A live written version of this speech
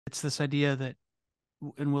it's this idea that,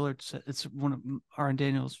 and Willard said, it's one of our and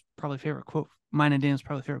Daniel's probably favorite quote, mine and Daniel's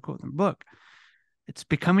probably favorite quote in the book. It's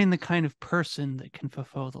becoming the kind of person that can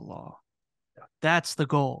fulfill the law. That's the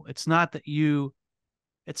goal. It's not that you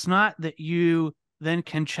then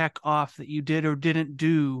can check off that you did or didn't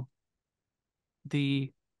do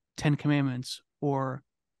the 10 Commandments or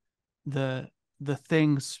the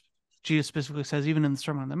things Jesus specifically says, even in the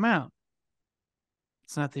Sermon on the Mount.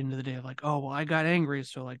 It's not the end of the day of like, oh, well, I got angry,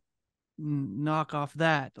 so like knock off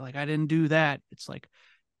that. Like I didn't do that. It's like,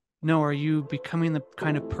 no, are you becoming the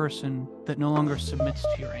kind of person that no longer submits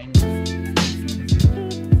to your anger?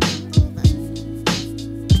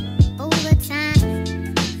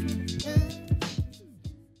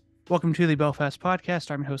 Welcome to the Belfast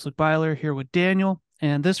Podcast. I'm your host, Luke Byler, here with Daniel.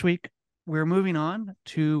 And this week, we're moving on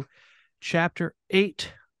to Chapter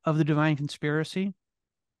 8 of the Divine Conspiracy,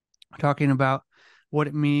 talking about what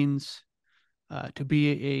it means to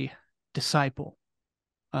be a disciple.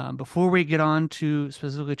 Before we get on to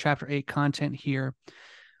specifically Chapter 8 content here,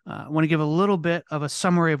 I want to give a little bit of a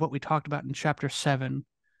summary of what we talked about in Chapter 7.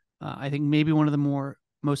 I think maybe one of the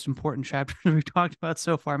most important chapters we've talked about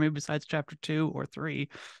so far, maybe besides Chapter 2 or 3.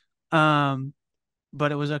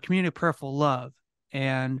 But it was a community of prayerful love.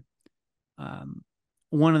 And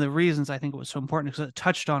one of the reasons I think it was so important because it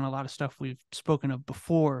touched on a lot of stuff we've spoken of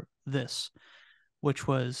before this, which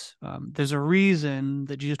was there's a reason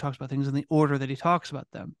that Jesus talks about things in the order that he talks about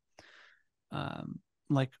them.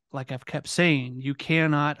 Like I've kept saying, you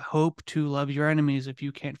cannot hope to love your enemies if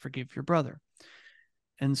you can't forgive your brother.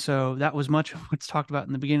 And so that was much of what's talked about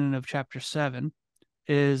in the beginning of Chapter 7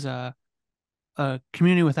 is a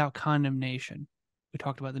community without condemnation. We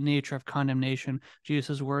talked about the nature of condemnation,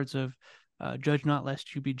 Jesus' words of judge not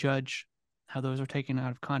lest you be judged, how those are taken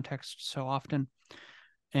out of context so often,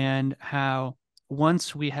 and how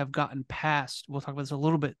once we have gotten past, we'll talk about this a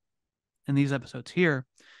little bit in these episodes here,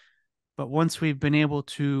 but once we've been able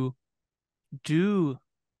to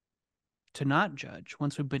not judge,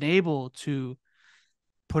 once we've been able to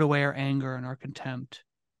put away our anger and our contempt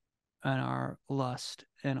and our lust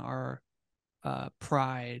and our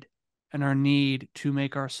pride and our need to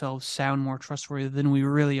make ourselves sound more trustworthy than we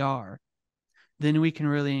really are, then we can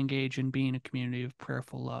really engage in being a community of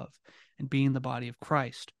prayerful love and being the body of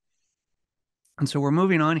Christ. And so we're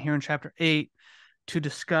moving on here in Chapter 8 to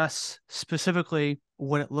discuss specifically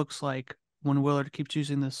what it looks like when Willard keeps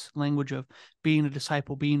using this language of being a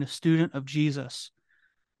disciple, being a student of Jesus.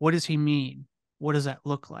 What does he mean? What does that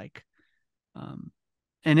look like?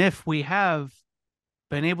 And if we have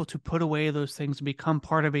been able to put away those things and become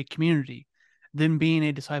part of a community, then being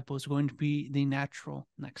a disciple is going to be the natural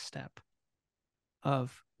next step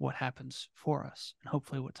of what happens for us. And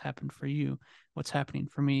hopefully what's happened for you, what's happening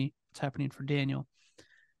for me, what's happening for Daniel.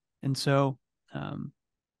 And so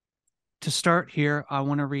to start here, I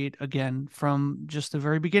want to read again from just the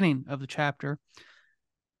very beginning of the chapter.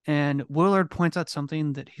 And Willard points out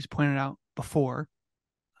something that he's pointed out before,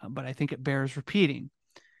 but I think it bears repeating.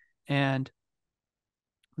 And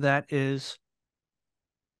that is,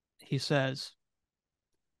 he says,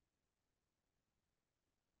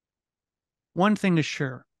 one thing is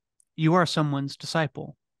sure, you are someone's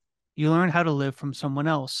disciple. You learn how to live from someone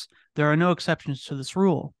else. There are no exceptions to this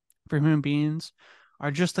rule, for human beings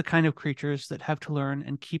are just the kind of creatures that have to learn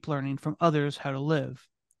and keep learning from others how to live.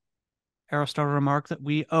 Aristotle remarked that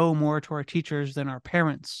we owe more to our teachers than our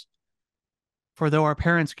parents. For though our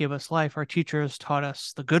parents gave us life, our teachers taught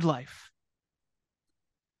us the good life.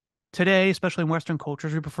 Today, especially in Western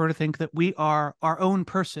cultures, we prefer to think that we are our own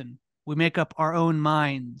person. We make up our own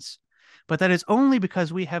minds. But that is only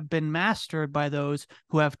because we have been mastered by those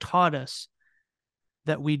who have taught us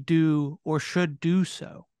that we do or should do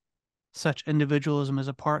so. Such individualism is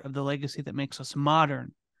a part of the legacy that makes us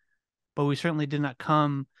modern. But we certainly did not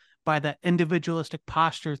come by that individualistic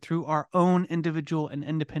posture through our own individual and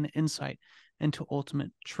independent insight into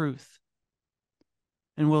ultimate truth.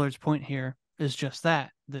 And Willard's point here is just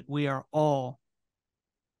that we are all,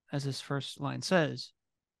 as his first line says,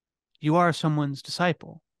 you are someone's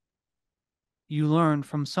disciple. You learn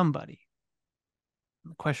from somebody.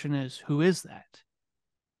 The question is, who is that?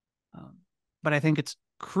 But I think it's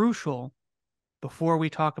crucial, before we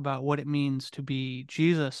talk about what it means to be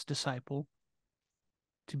Jesus' disciple,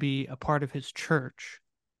 to be a part of his church,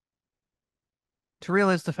 to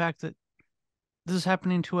realize the fact that this is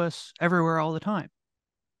happening to us everywhere all the time.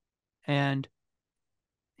 And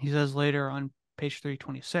he says later on page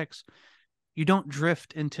 326, you don't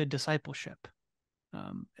drift into discipleship.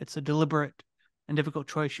 It's a deliberate and difficult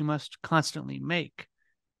choice you must constantly make.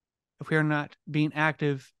 If we are not being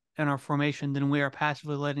active in our formation, then we are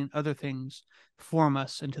passively letting other things form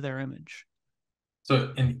us into their image.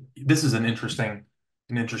 So, and this is an interesting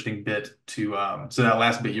bit to so that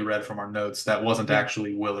last bit you read from our notes, that wasn't Yeah.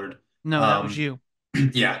 actually Willard. No, that was you.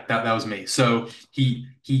 Yeah, that was me. So he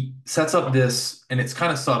sets up this, and it's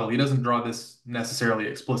kind of subtle. He doesn't draw this necessarily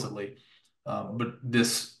explicitly, but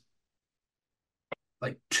this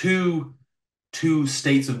like two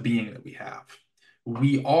states of being that we have.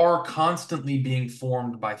 We are constantly being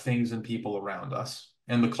formed by things and people around us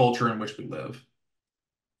and the culture in which we live.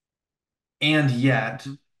 And yet,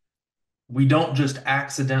 Mm-hmm. we don't just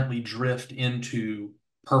accidentally drift into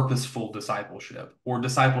purposeful discipleship or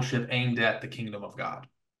discipleship aimed at the kingdom of God,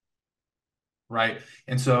 right?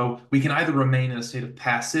 And so we can either remain in a state of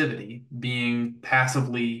passivity, being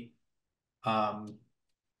passively um,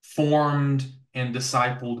 formed and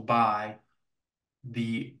discipled by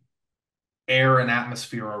the air and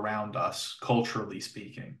atmosphere around us, culturally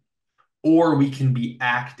speaking, or we can be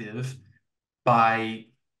active by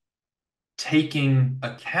taking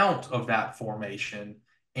account of that formation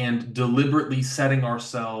and deliberately setting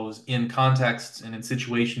ourselves in contexts and in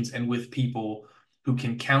situations and with people who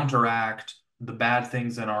can counteract the bad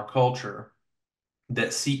things in our culture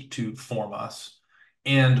that seek to form us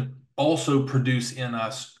and also produce in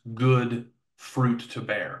us good fruit to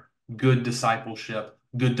bear, good discipleship,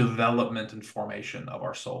 good development and formation of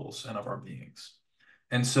our souls and of our beings.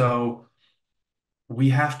 And so we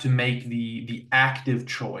have to make the active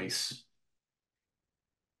choice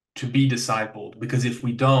to be discipled, because if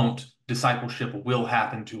we don't, discipleship will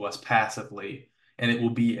happen to us passively, and it will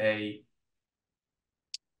be a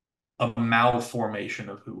malformation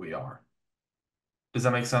of who we are. Does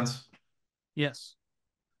that make sense? Yes.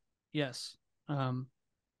 Yes. Um,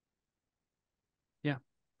 yeah.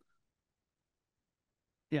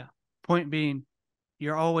 Yeah. Point being,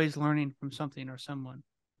 you're always learning from something or someone.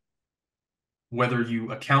 Whether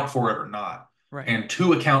you account for it or not. Right. And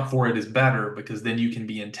to account for it is better because then you can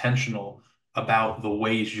be intentional about the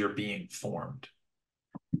ways you're being formed.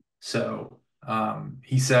 So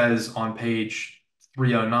he says on page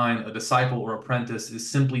 309, a disciple or apprentice is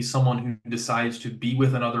simply someone who decides to be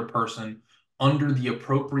with another person under the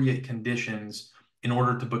appropriate conditions in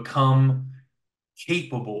order to become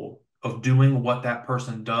capable of doing what that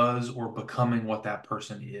person does or becoming what that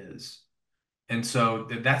person is. And so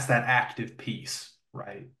that's that active piece,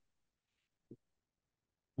 right?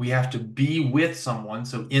 We have to be with someone,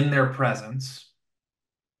 so in their presence,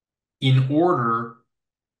 in order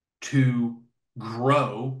to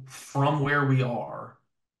grow from where we are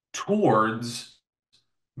towards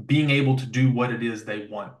being able to do what it is they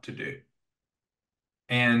want to do.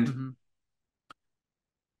 And Mm-hmm.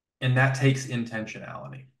 and that takes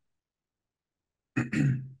intentionality.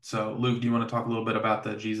 So, Luke, do you want to talk a little bit about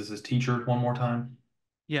the Jesus' teacher one more time?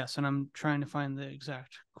 Yes, and I'm trying to find the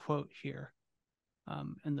exact quote here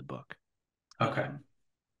in the book. Okay. Um,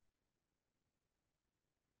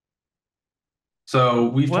 So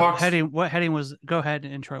we've what talked. heading? What heading was? Go ahead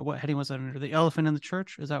and intro. What heading was that under? The elephant in the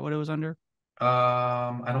church. Is that what it was under?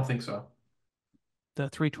 I don't think so. The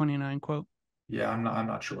 329 quote. Yeah, I'm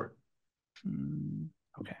not sure. Mm,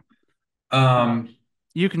 okay. Um, Um,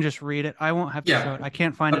 you can just read it. I won't have to show yeah. it. I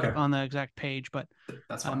can't find it Okay. on the exact page, but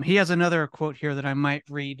That's fine. he has another quote here that I might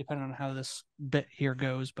read depending on how this bit here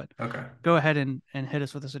goes. But Okay. go ahead and hit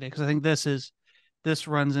us with this today because I think this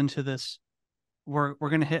runs into this. We're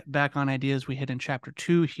going to hit back on ideas we hit in chapter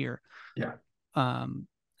 2 here, Yeah. um,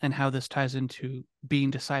 and how this ties into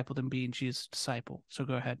being discipled and being Jesus' disciple. So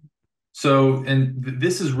go ahead. So, and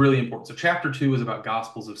this is really important. So, chapter 2 is about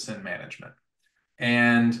gospels of sin management.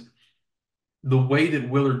 And the way that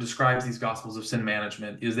Willard describes these gospels of sin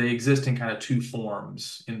management is they exist in kind of two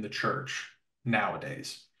forms in the church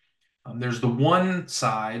nowadays. There's the one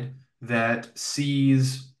side that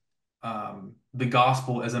sees the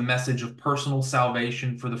gospel as a message of personal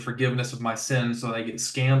salvation for the forgiveness of my sins, so I get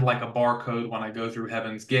scanned like a barcode when I go through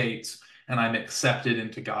heaven's gates, and I'm accepted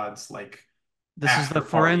into God's like This is the after party.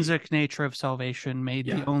 forensic nature of salvation made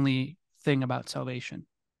the Yeah, only thing about salvation.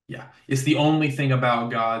 yeah. It's the only thing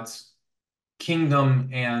about God's kingdom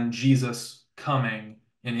and Jesus coming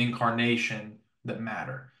in incarnation that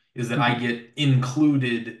matter, is that I Mm-hmm. get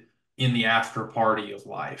included in the after party of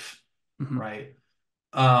life, Mm-hmm. right?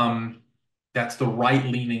 Um, that's the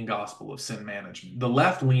right-leaning gospel of sin management. The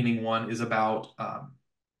left-leaning one is about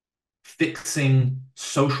fixing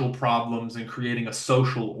social problems and creating a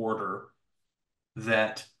social order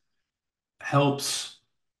that helps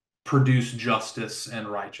produce justice and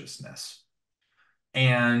righteousness.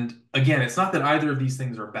 And again, it's not that either of these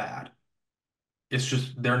things are bad. It's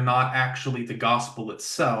just they're not actually the gospel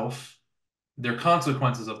itself. They're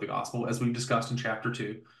consequences of the gospel, as we've discussed in chapter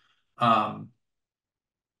 2. Um,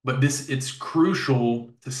 but it's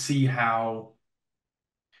crucial to see how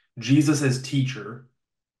Jesus as teacher,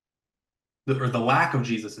 or the lack of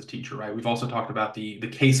Jesus as teacher, right? We've also talked about the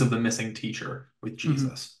case of the missing teacher with Mm-hmm.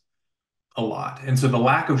 Jesus a lot. And so the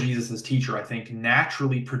lack of Jesus as teacher, I think,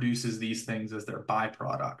 naturally produces these things as their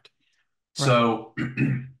byproduct. Right. So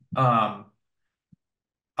um,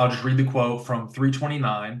 I'll just read the quote from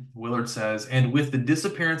 329. Willard says, "And with the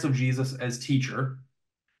disappearance of Jesus as teacher,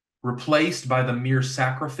 replaced by the mere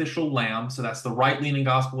sacrificial lamb," so that's the right-leaning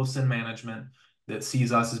gospel of sin management that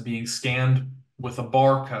sees us as being scanned with a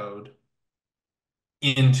barcode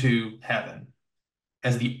into heaven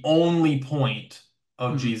as the only point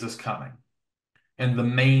of Mm-hmm. Jesus coming and the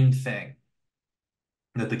main thing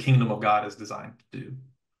that the kingdom of God is designed to do.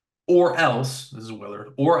 Or else, this is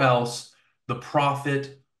Willard, or else the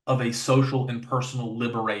profit of a social and personal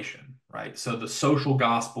liberation, right? So the social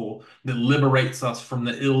gospel that liberates us from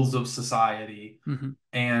the ills of society Mm-hmm.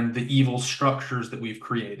 and the evil structures that we've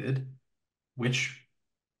created, which,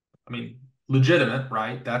 I mean, legitimate,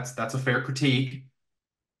 right? That's a fair critique.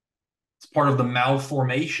 It's part of the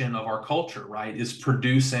malformation of our culture, right? Is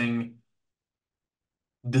producing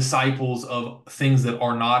disciples of things that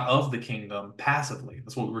are not of the kingdom passively.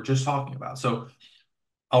 That's what we were just talking about. So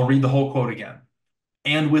I'll read the whole quote again.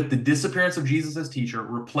 "And with the disappearance of Jesus as teacher,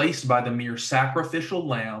 replaced by the mere sacrificial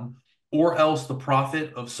lamb, or else the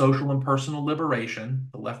prophet of social and personal liberation,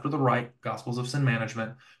 the left or the right, gospels of sin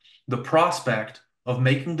management, the prospect of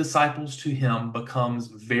making disciples to him becomes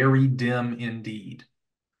very dim indeed.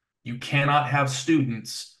 You cannot have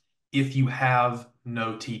students if you have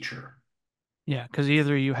no teacher." Yeah, because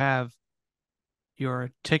either you have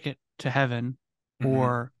your ticket to heaven Mhm.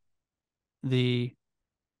 or the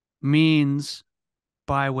means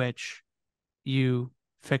by which you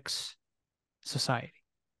fix society.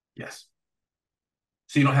 Yes.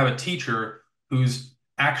 So you don't have a teacher who's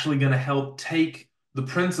actually going to help take the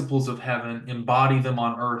principles of heaven, embody them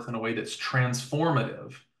on earth in a way that's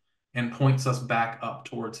transformative and points us back up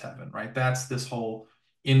towards heaven, right? That's this whole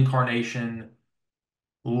incarnation,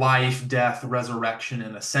 life, death, resurrection,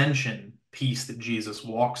 and ascension piece that Jesus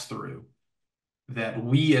walks through, that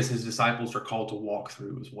we as his disciples are called to walk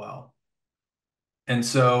through as well. And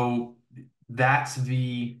so that's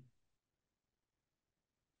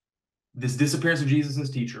this disappearance of Jesus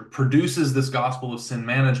as teacher produces this gospel of sin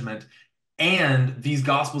management. And these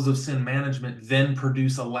gospels of sin management then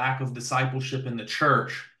produce a lack of discipleship in the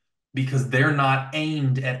church because they're not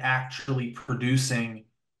aimed at actually producing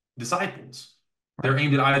disciples. They're Right.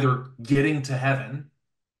 aimed at either getting to heaven,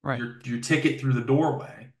 Right. your ticket through the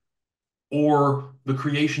doorway, or the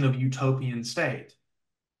creation of utopian state.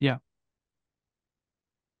 Yeah.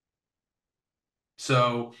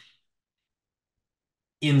 So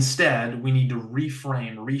instead, we need to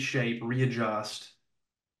reframe, reshape, readjust,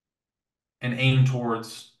 and aim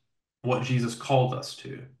towards what Jesus called us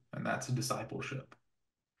to, and that's a discipleship.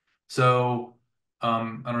 So, I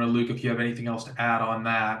don't know, Luke, if you have anything else to add on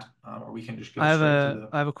that, or we can just go straight to the.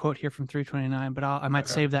 I have a quote here from 329, but I might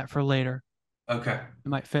Okay. save that for later. Okay. It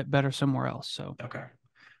might fit better somewhere else. So Okay.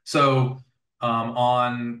 So,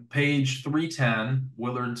 on page 310,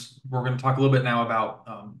 we're going to talk a little bit now about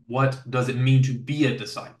what does it mean to be a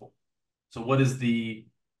disciple. So,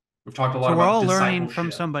 we've talked a lot we're about all learning from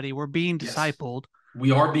discipleship. somebody. We're being Yes, discipled.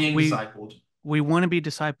 we are being We discipled. we want to be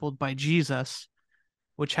discipled by Jesus,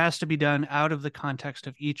 which has to be done out of the context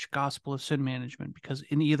of each gospel of sin management, because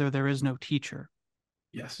in either there is no teacher.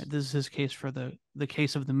 Yes. This is his case for the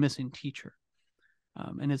case of the missing teacher,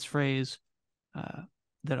 and its phrase uh,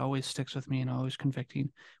 that always sticks with me and always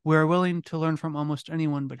convicting. We are willing to learn from almost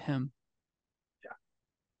anyone but him. Yeah.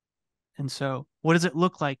 And so, what does it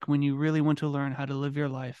look like when you really want to learn how to live your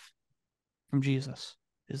life from Jesus?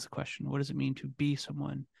 Is the question. What does it mean to be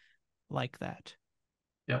someone like that?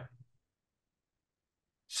 Yeah.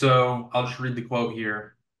 So I'll just read the quote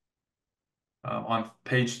here on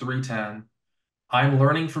page 310. "I'm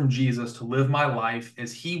learning from Jesus to live my life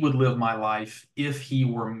as he would live my life if he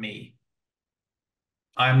were me.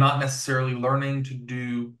 I am not necessarily learning to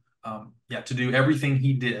do everything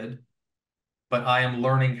he did, but I am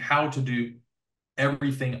learning how to do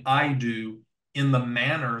everything I do in the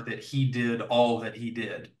manner that he did all that he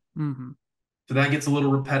did." Mm-hmm. So that gets a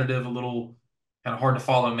little repetitive, a little kind of hard to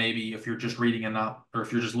follow maybe if you're just reading and not, or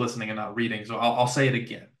if you're just listening and not reading. So I'll say it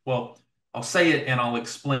again. Well, I'll say it and I'll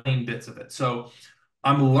explain bits of it. So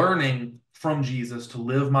I'm learning from Jesus to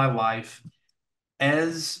live my life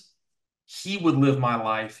as he would live my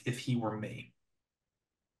life if he were me.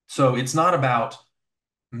 So it's not about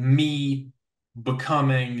me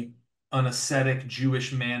becoming an ascetic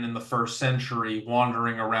Jewish man in the first century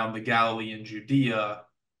wandering around the Galilee and Judea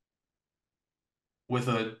with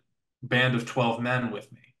a band of 12 men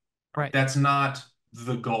with me. Right? Right. That's not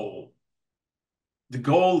the goal. The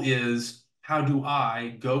goal is, how do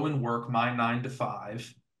I go and work my 9 to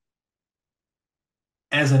 5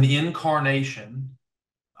 as an incarnation?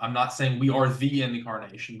 I'm not saying we are the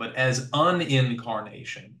incarnation, but as an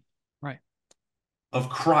incarnation Right. of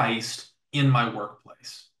Christ in my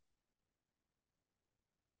workplace.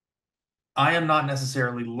 I am not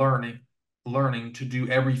necessarily learning to do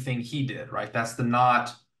everything he did, right? That's the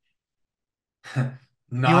not You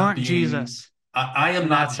not aren't being Jesus I am in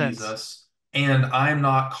that not sense. Jesus, and I am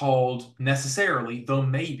not called necessarily, though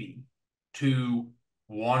maybe, to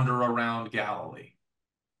wander around Galilee,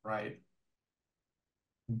 right?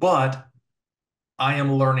 But I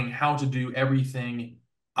am learning how to do everything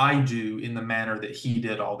I do in the manner that he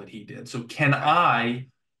did all that he did. So can Right. I,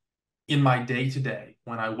 in my day to day,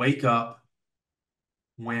 when I wake up,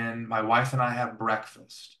 when my wife and I have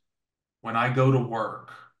breakfast, when I go to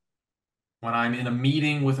work, when I'm in a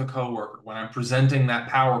meeting with a coworker, when I'm presenting that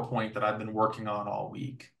PowerPoint that I've been working on all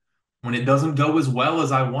week, when it doesn't go as well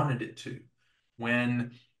as I wanted it to,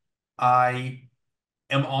 when I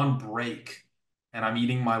am on break and I'm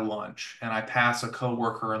eating my lunch and I pass a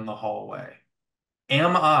coworker in the hallway,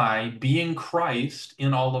 am I being Christ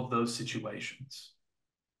in all of those situations?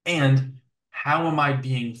 And how am I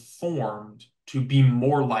being formed to be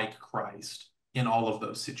more like Christ in all of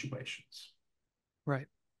those situations? Right.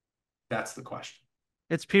 That's the question.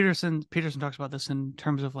 It's Peterson talks about this in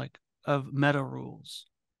terms of like of meta rules,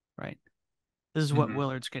 right? This is what Mm-hmm.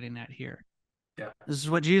 Willard's getting at here. Yeah. This is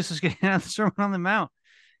what Jesus is getting at the Sermon on the Mount.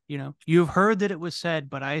 You've heard that it was said,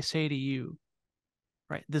 but I say to you,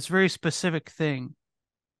 right? This very specific thing.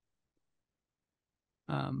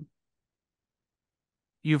 Um,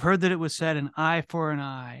 you've heard that it was said, an eye for an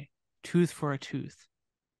eye, tooth for a tooth.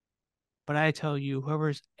 But I tell you,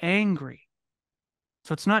 whoever's angry,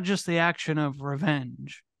 so it's not just the action of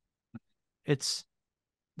revenge, it's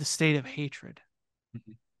the state of hatred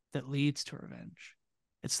Mm-hmm. that leads to revenge.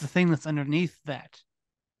 It's the thing that's underneath that.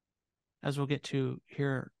 As we'll get to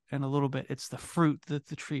here in a little bit, it's the fruit that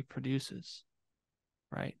the tree produces,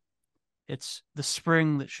 right? It's the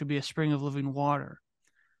spring that should be a spring of living water.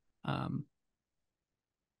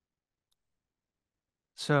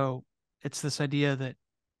 So it's this idea that,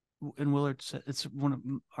 and Willard said, it's one of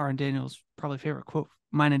our and Daniel's probably favorite quote,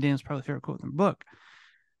 mine and Daniel's probably favorite quote in the book.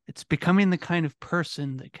 It's becoming the kind of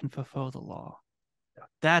person that can fulfill the law. Yeah.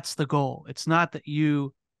 That's the goal. It's not that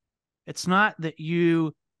you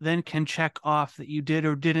then can check off that you did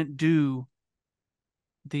or didn't do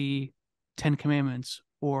the 10 Commandments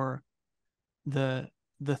or the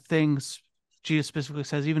things Jesus specifically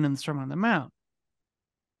says, even in the Sermon on the Mount.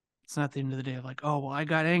 It's not the end of the day of like, oh, well, I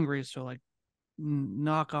got angry, so like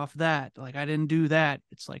knock off that. Like I didn't do that.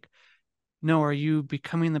 It's like, no, are you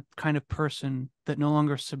becoming the kind of person that no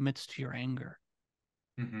longer submits to your anger?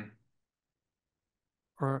 Mm-hmm.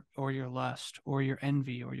 Or your lust or your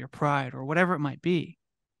envy or your pride or whatever it might be.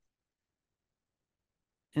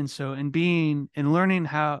 And so learning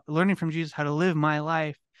from Jesus how to live my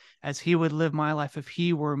life as he would live my life if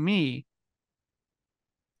he were me,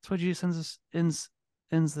 that's what Jesus ends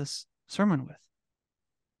this sermon with.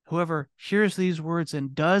 Whoever hears these words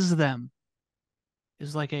and does them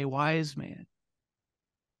is like a wise man.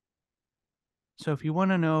 So if you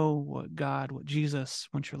want to know what Jesus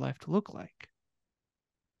wants your life to look like,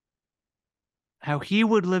 how he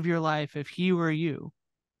would live your life if he were you,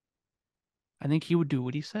 I think he would do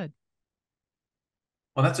what he said.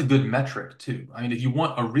 Well, that's a good metric too. I mean, if you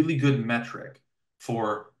want a really good metric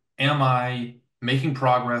for, am I making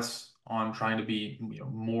progress on trying to be,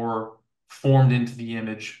 more formed into the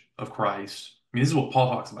image of Christ? I mean, this is what Paul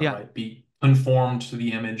talks about, Yeah, right? Be conformed to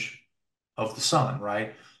the image of the Son,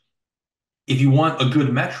 right? If you want a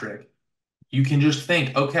good metric, you can just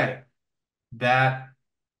think, okay, that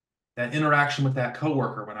that interaction with that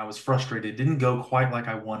coworker when I was frustrated didn't go quite like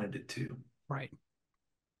I wanted it to. right.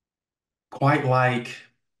 Quite like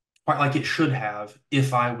it should have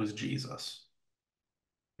if I was Jesus.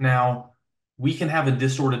 Now, we can have a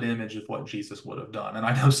distorted image of what Jesus would have done, and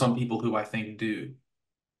I know some people who I think do.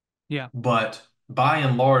 Yeah, But by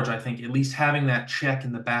and large, I think at least having that check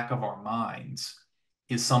in the back of our minds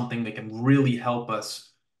is something that can really help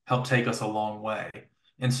take us a long way.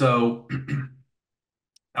 And so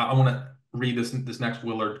I want to read this next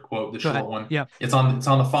Willard quote, the go ahead. short one. Yeah, It's on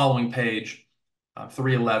the following page,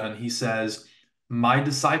 311. He says, "My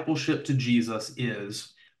discipleship to Jesus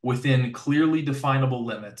is within clearly definable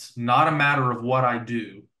limits, not a matter of what I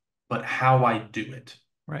do, but how I do it."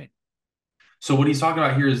 right. So what he's talking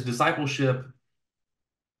about here is discipleship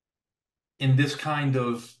in this kind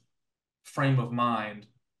of frame of mind.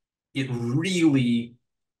 It really,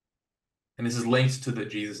 and this is linked to the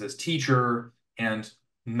Jesus as teacher and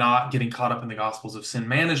not getting caught up in the Gospels of sin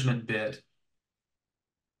management bit.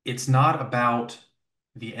 It's not about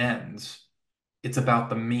the ends, it's about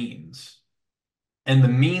the means. And the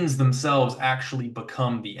means themselves actually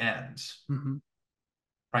become the ends, Mm-hmm.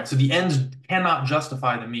 right? So the ends cannot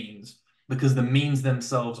justify the means because the means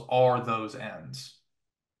themselves are those ends.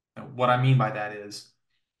 And what I mean by that is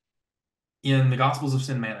in the Gospels of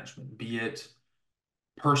sin management, be it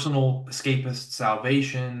personal escapist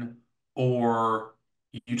salvation or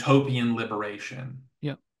utopian liberation,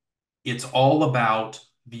 Yep. it's all about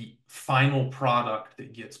the final product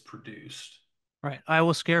that gets produced. Right. I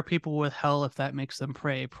will scare people with hell if that makes them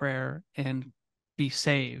pray a prayer and be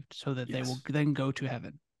saved so that they will Yes. then go to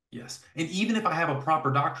heaven. Yes. And even if I have a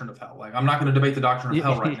proper doctrine of hell, like I'm not going to debate the doctrine of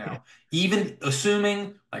hell right Yeah. now, even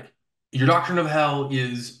assuming like your doctrine of hell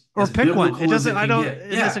is Or as pick one. It biblical as doesn't, it I can don't, get. in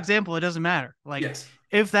this Yeah. example, it doesn't matter. Like, Yes.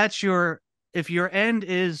 if that's if your end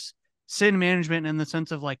is sin management in the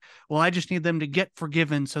sense of like, well, I just need them to get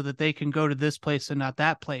forgiven so that they can go to this place and not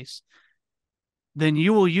that place, then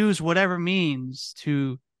you will use whatever means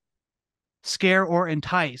to scare or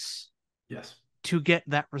entice Yes. to get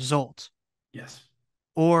that result. Yes.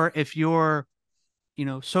 Or if you're,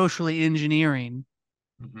 socially engineering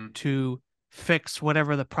Hmm. to fix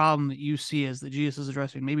whatever the problem that you see as that Jesus is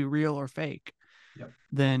addressing, maybe real or fake, Yep.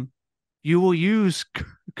 then you will use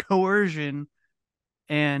coercion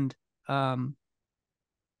and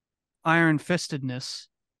iron fistedness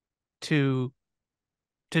to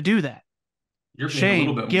do that. You're being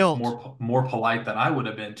a little Shame, bit guilt. more polite than I would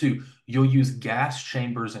have been too. You'll use gas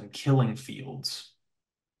chambers and killing fields,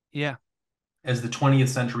 Yeah, as the 20th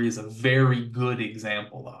century is a very good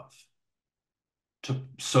example of, to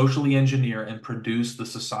socially engineer and produce the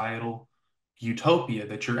societal utopia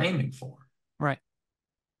that you're aiming for. right.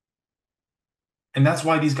 And that's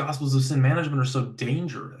why these gospels of sin management are so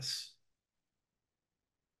dangerous.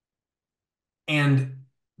 And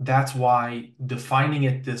that's why defining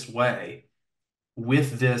it this way,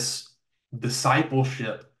 with this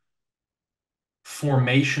discipleship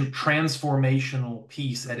formation, transformational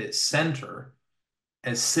piece at its center,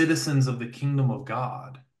 as citizens of the kingdom of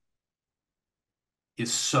God,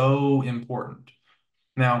 is so important.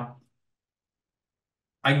 Now,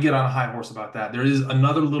 I can get on a high horse about that. There is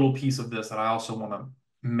another little piece of this that I also want to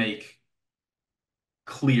make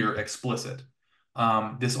clear, explicit.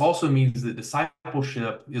 This also means that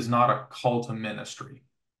discipleship is not a call to ministry,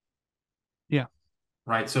 Yeah,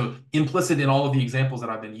 right? So implicit in all of the examples that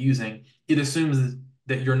I've been using, it assumes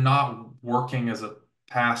that you're not working as a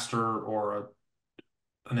pastor or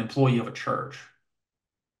an employee of a church.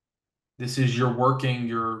 This is you're working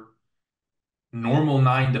your normal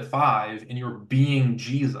 9 to 5 and you're being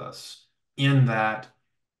Jesus in that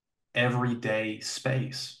everyday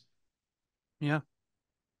space. yeah,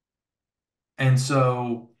 And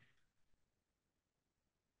so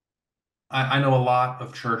I know a lot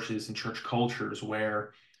of churches and church cultures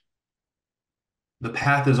where the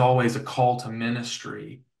path is always a call to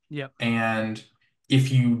ministry. yep, And if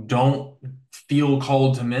you don't feel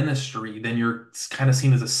called to ministry, then you're kind of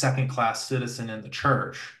seen as a second class citizen in the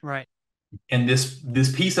church. right. And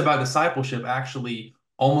this piece about discipleship actually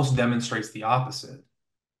almost demonstrates the opposite.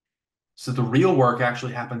 So the real work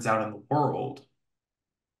actually happens out in the world.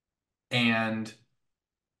 And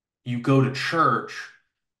you go to church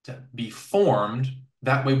to be formed.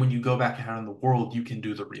 That way, when you go back out in the world, you can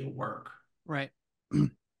do the real work. Right.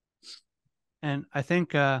 And I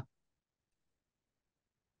think I'll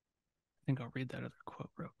read that other quote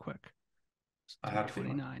real quick. It's I had a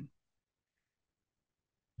feeling. 329.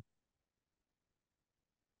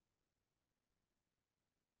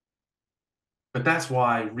 But that's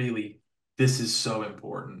why, really, this is so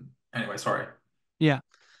important. Anyway, sorry. Yeah.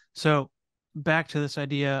 So back to this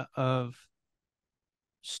idea of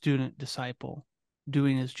student disciple,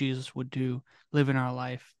 doing as Jesus would do, living our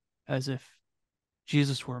life as if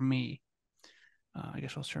Jesus were me. I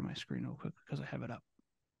guess I'll share my screen real quick because I have it up.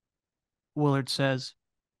 Willard says,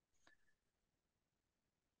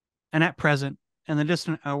 and at present, and the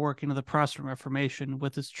distant outworking of the Protestant Reformation,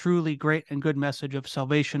 with its truly great and good message of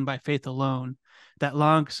salvation by faith alone, that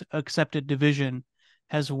long accepted division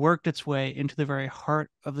has worked its way into the very heart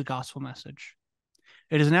of the gospel message.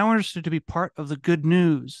 It is now understood to be part of the good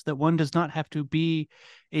news that one does not have to be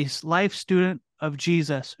a life student of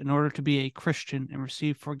Jesus in order to be a Christian and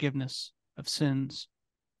receive forgiveness of sins.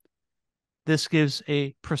 This gives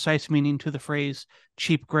a precise meaning to the phrase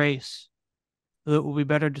cheap grace, though it will be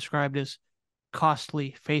better described as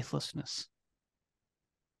costly faithlessness.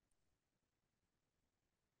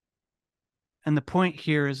 And the point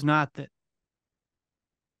here is not that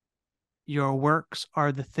your works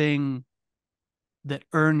are the thing that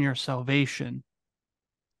earn your salvation,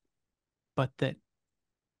 but that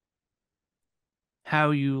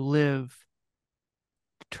how you live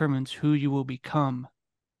determines who you will become.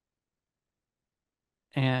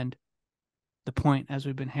 And the point, as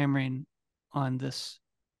we've been hammering on this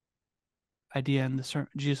idea in the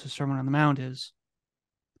Jesus' Sermon on the Mount, is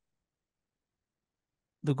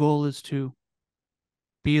the goal is to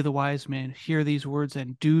be the wise man, hear these words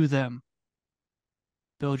and do them.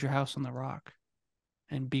 Build your house on the rock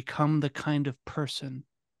and become the kind of person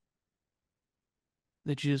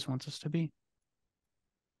that Jesus wants us to be.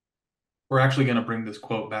 We're actually going to bring this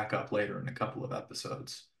quote back up later in a couple of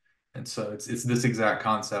episodes. And so it's this exact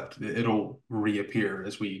concept. It'll reappear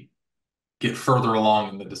as we get further along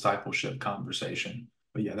in the discipleship conversation.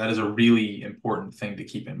 But yeah, that is a really important thing to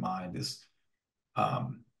keep in mind is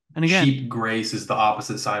And again, cheap grace is the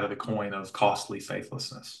opposite side of the coin of costly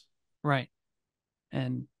faithlessness. right.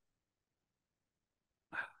 And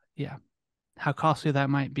yeah, how costly that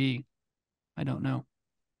might be, I don't know.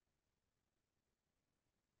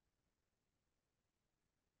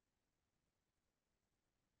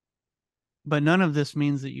 But none of this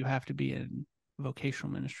means that you have to be in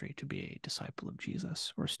vocational ministry to be a disciple of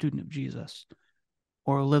Jesus or a student of Jesus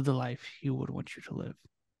or live the life he would want you to live.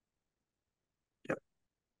 Yep.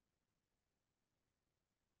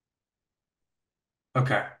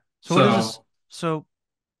 Okay. So what is this? So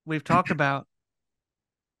we've talked about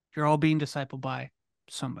you're all being discipled by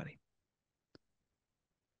somebody.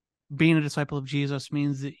 Being a disciple of Jesus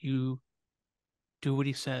means that you do what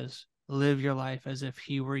he says, live your life as if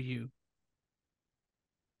he were you.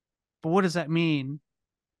 But what does that mean?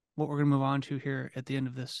 What we're going to move on to here at the end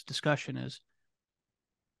of this discussion is,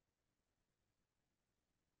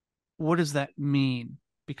 what does that mean?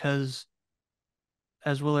 Because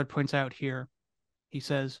as Willard points out here, he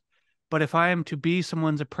says, but if I am to be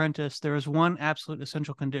someone's apprentice, there is one absolute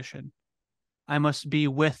essential condition. I must be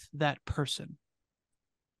with that person.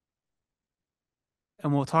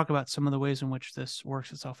 And we'll talk about some of the ways in which this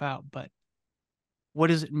works itself out. But what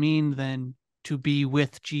does it mean then to be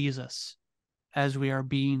with Jesus as we are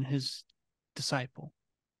being his disciple?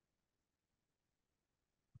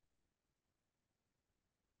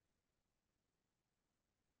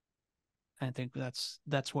 I think that's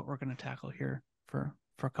what we're going to tackle here for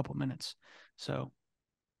a couple minutes. So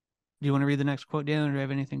do you want to read the next quote, Dan, or do you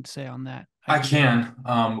have anything to say on that? I can.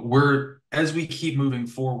 As we keep moving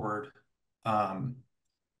forward, one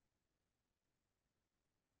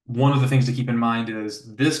of the things to keep in mind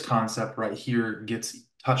is this concept right here gets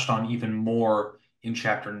touched on even more in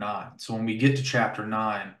chapter 9. So when we get to chapter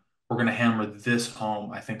 9, we're going to hammer this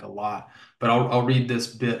home, I think, a lot. But I'll read this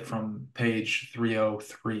bit from page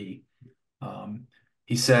 303.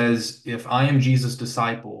 He says, if I am Jesus'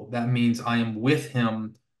 disciple, that means I am with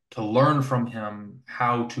him to learn from him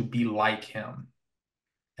how to be like him.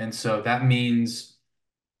 And so that means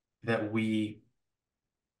that we're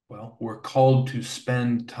called to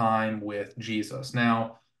spend time with Jesus.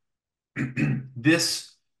 Now,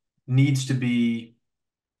 this needs to be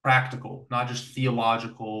practical, not just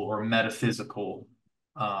theological or metaphysical.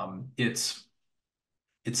 It's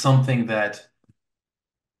something that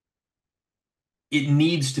it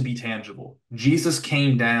needs to be tangible. Jesus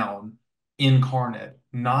came down incarnate,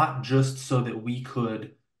 not just so that we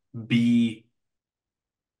could be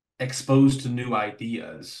exposed to new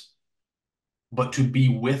ideas, but to be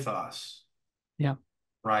with us. Yeah.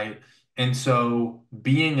 Right. And so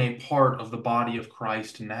being a part of the body of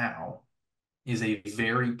Christ now is a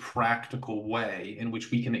very practical way in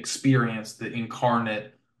which we can experience the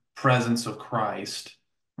incarnate presence of Christ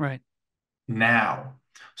right now.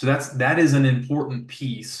 So that is an important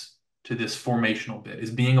piece to this formational bit,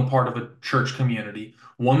 is being a part of a church community,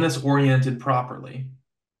 one that's oriented properly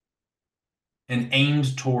and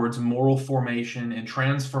aimed towards moral formation and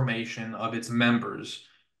transformation of its members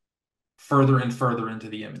further and further into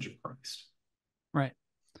the image of Christ. Right.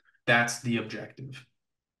 That's the objective.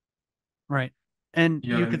 Right. And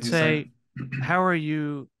you could say, how are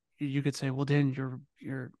you could say, well, Dan,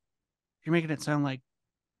 you're making it sound like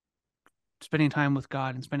spending time with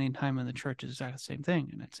God and spending time in the church is exactly the same thing.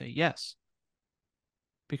 And I'd say yes,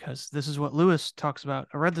 because this is what Lewis talks about.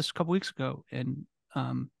 I read this a couple weeks ago in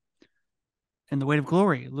The Weight of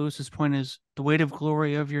Glory. Lewis's point is the weight of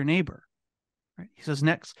glory of your neighbor. Right? He says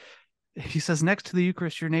next to the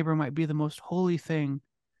Eucharist, your neighbor might be the most holy thing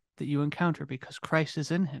that you encounter because Christ is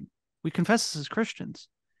in him. We confess this as Christians.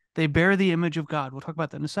 They bear the image of God. We'll talk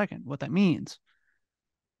about that in a second, what that means.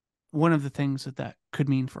 One of the things that could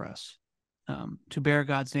mean for us, to bear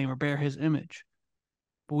God's name or bear his image.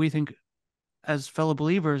 But we think as fellow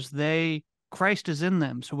believers, Christ is in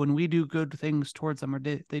them. So when we do good things towards them or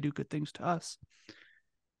they do good things to us,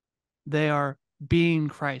 they are being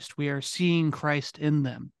Christ. We are seeing Christ in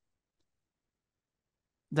them.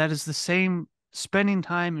 That is the same. Spending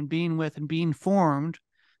time and being with and being formed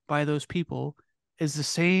by those people is the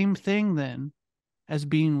same thing then as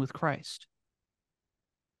being with Christ.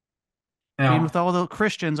 Being Now, with all the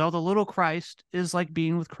Christians, all the little Christ is like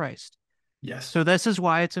being with Christ. yes. So this is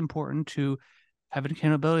why it's important to have an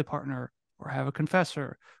accountability partner or have a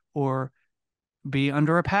confessor or be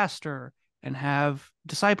under a pastor and have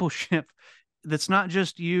discipleship that's not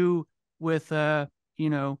just you with ooey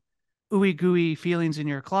gooey feelings in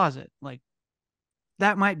your closet. Like,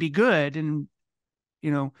 that might be good, and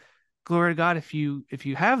glory to God if you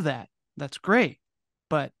have that, that's great.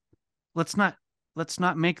 But let's not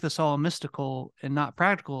make this all mystical and not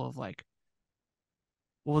practical of like,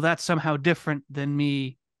 well, that's somehow different than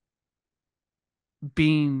me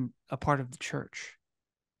being a part of the church.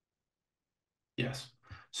 Yes.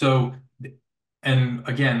 So, and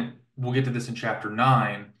again, we'll get to this in chapter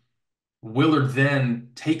 9. Willard then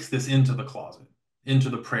takes this into the closet, into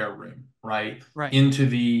the prayer room, right? Right. Into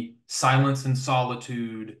the silence and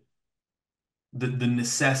solitude, the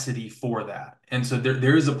necessity for that. And so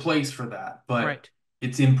there is a place for that, but Right.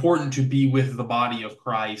 it's important to be with the body of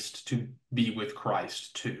Christ, to be with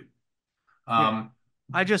Christ too. Yeah. Um,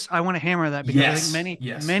 I want to hammer that because I think yes, many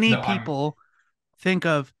yes. many No, I'm people think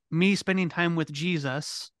of me spending time with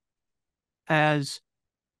Jesus as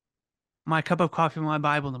my cup of coffee and my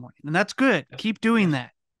Bible in the morning. And that's good. yes, Keep doing yes,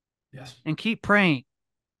 that yes, and keep praying.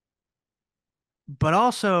 But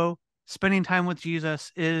also, spending time with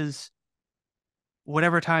Jesus is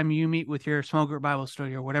whatever time you meet with your small group Bible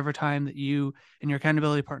study, or whatever time that you and your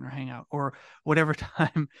accountability partner hang out, or whatever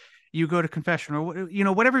time you go to confession, or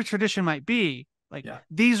whatever tradition might be. Like, yeah,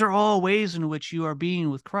 these are all ways in which you are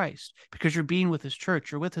being with Christ, because you're being with his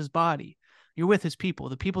church, you're with his body, you're with his people,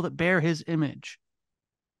 the people that bear his image,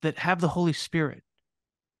 that have the Holy Spirit.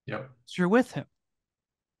 yep, So you're with him.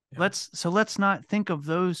 yep. Let's not think of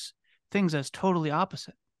those things as totally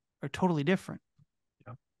opposite or totally different.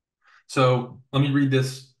 Yep. So let me read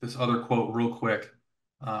this other quote real quick.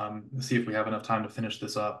 Let's see if we have enough time to finish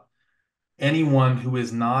this up. Anyone who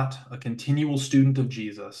is not a continual student of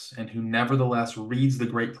Jesus and who nevertheless reads the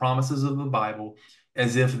great promises of the Bible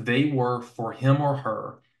as if they were for him or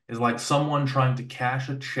her is like someone trying to cash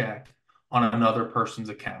a check on another person's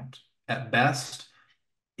account. At best,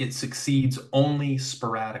 it succeeds only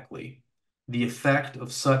sporadically. The effect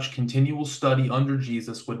of such continual study under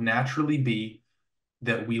Jesus would naturally be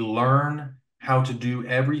that we learn how to do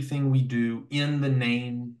everything we do in the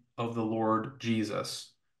name of the Lord Jesus.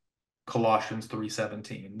 Colossians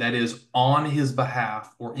 3:17. That is on his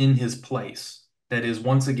behalf or in his place. That is,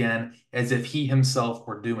 once again, as if he himself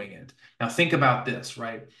were doing it. Now think about this,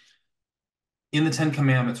 right? In the Ten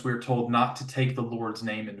Commandments, we're told not to take the Lord's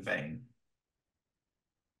name in vain.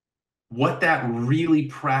 What that really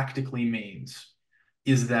practically means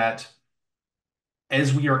is that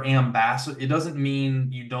as we are ambassadors, it doesn't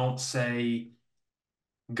mean you don't say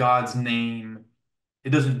God's name. It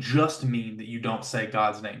doesn't just mean that you don't say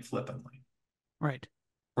God's name flippantly Right.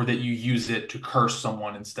 or that you use it to curse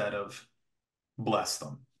someone instead of bless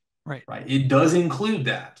them, Right. right? It does include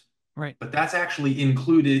that, Right. but that's actually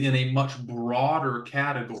included in a much broader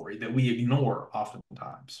category that we ignore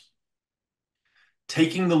oftentimes.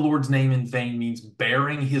 Taking the Lord's name in vain means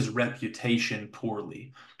bearing his reputation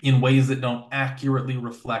poorly in ways that don't accurately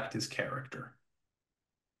reflect his character.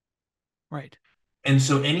 Right. And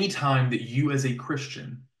so anytime that you as a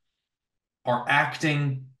Christian are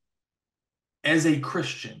acting as a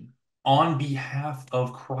Christian on behalf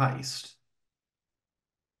of Christ,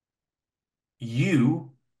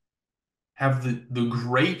 you have the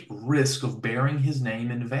great risk of bearing his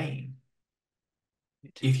name in vain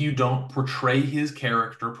if you don't portray his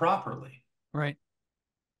character properly. Right.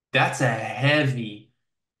 That's a heavy,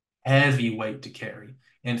 heavy weight to carry.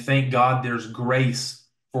 And thank God there's grace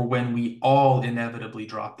for when we all inevitably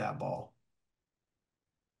drop that ball.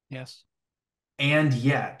 Yes. And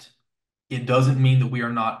yet, it doesn't mean that we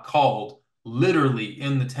are not called, literally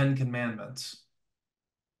in the Ten Commandments,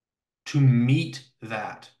 to meet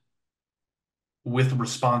that with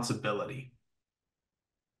responsibility.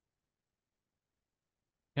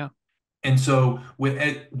 Yeah. And so,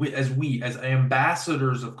 as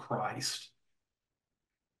ambassadors of Christ,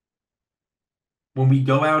 when we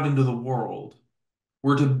go out into the world,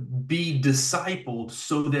 We're to be discipled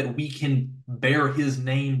so that we can bear his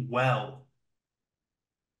name well.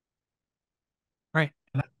 Right.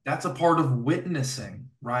 That's a part of witnessing,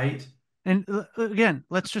 right? And again,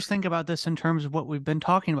 let's just think about this in terms of what we've been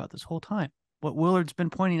talking about this whole time, what Willard's been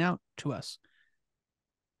pointing out to us.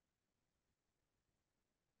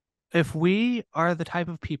 If we are the type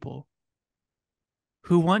of people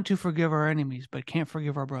who want to forgive our enemies but can't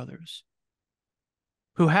forgive our brothers,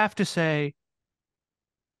 who have to say,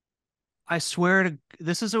 I swear to,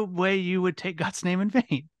 this is a way you would take God's name in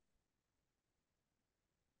vain.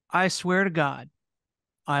 I swear to God,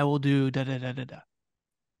 I will do da da da da da.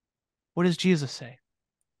 What does Jesus say?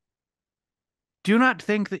 Do not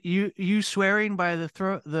think that you swearing by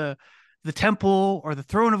the temple or the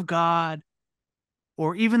throne of God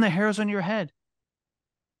or even the hairs on your head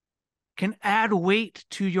can add weight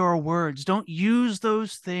to your words. Don't use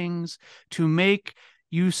those things to make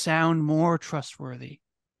you sound more trustworthy.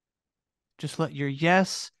 Just let your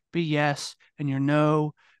yes be yes and your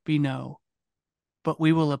no be no. But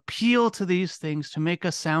we will appeal to these things to make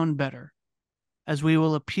us sound better, as we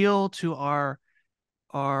will appeal to our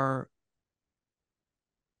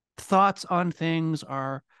thoughts on things,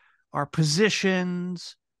 our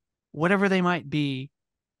positions, whatever they might be,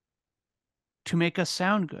 to make us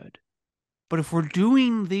sound good. But if we're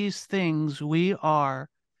doing these things, we aren't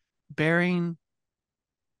bearing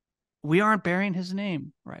his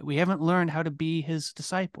name, right? We haven't learned how to be his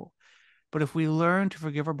disciple. But if we learn to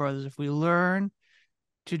forgive our brothers, if we learn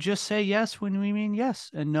to just say yes when we mean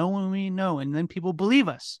yes and no when we mean no, and then people believe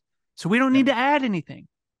us. So we don't need to add anything.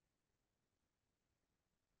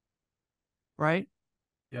 Right?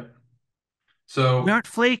 Yep. So we aren't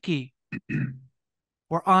flaky.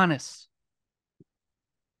 We're honest.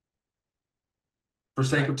 For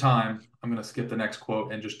sake of time, I'm going to skip the next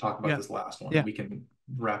quote and just talk about this last one. Yeah. We can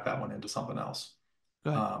wrap that one into something else.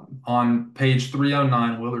 Go ahead. On page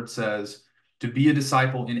 309, Willard says, to be a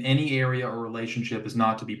disciple in any area or relationship is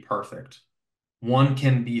not to be perfect. One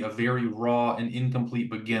can be a very raw and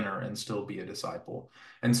incomplete beginner and still be a disciple.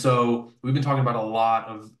 And so we've been talking about a lot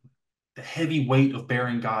of the heavy weight of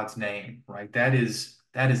bearing God's name, right? That is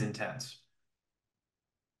intense.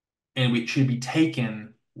 And it should be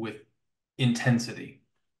taken with intensity.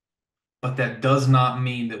 But that does not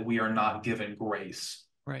mean that we are not given grace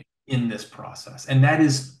right in this process. And that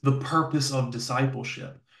is the purpose of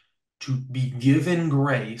discipleship, to be given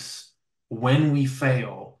grace when we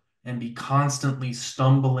fail and be constantly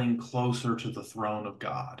stumbling closer to the throne of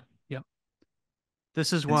God. Yep.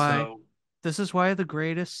 This is why the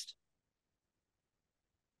greatest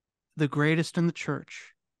in the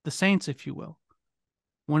church, the saints, if you will,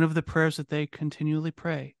 one of the prayers that they continually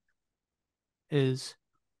pray is,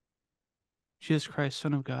 Jesus Christ,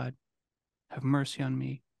 Son of God, have mercy on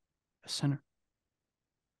me, a sinner.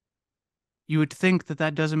 You would think that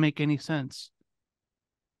that doesn't make any sense.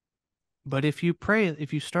 But if you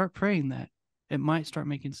start praying that, it might start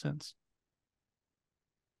making sense.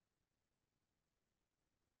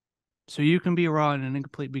 So you can be raw and an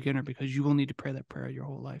incomplete beginner because you will need to pray that prayer your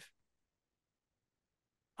whole life.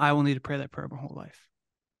 I will need to pray that prayer my whole life.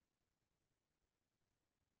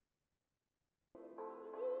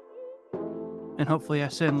 And hopefully I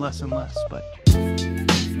sin less and less, but